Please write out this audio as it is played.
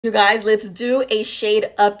You guys, let's do a shade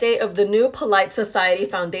update of the new Polite Society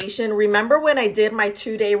foundation. Remember when I did my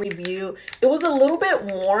 2-day review, it was a little bit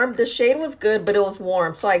warm. The shade was good, but it was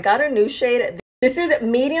warm. So I got a new shade. This is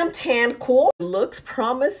medium tan cool. It looks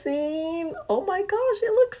promising. Oh my gosh,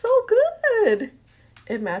 it looks so good.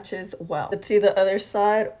 It matches well. Let's see the other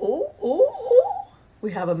side. Oh, oh, oh.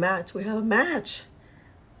 We have a match. We have a match.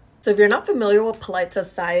 So if you're not familiar with Polite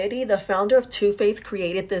Society, the founder of Too Faced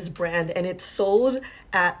created this brand and it's sold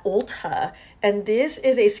at Ulta. And this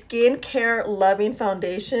is a skincare loving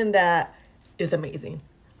foundation that is amazing.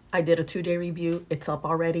 I did a 2-day review. It's up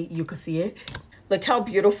already. You can see it. Look how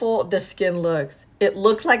beautiful the skin looks. It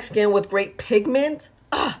looks like skin with great pigment.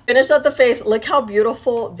 Finish up the face. Look how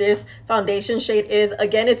beautiful this foundation shade is.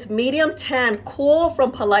 Again, it's medium tan cool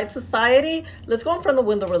from Polite Society. Let's go in front of the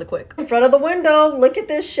window really quick. In front of the window, look at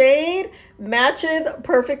this shade. Matches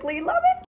perfectly. Love it.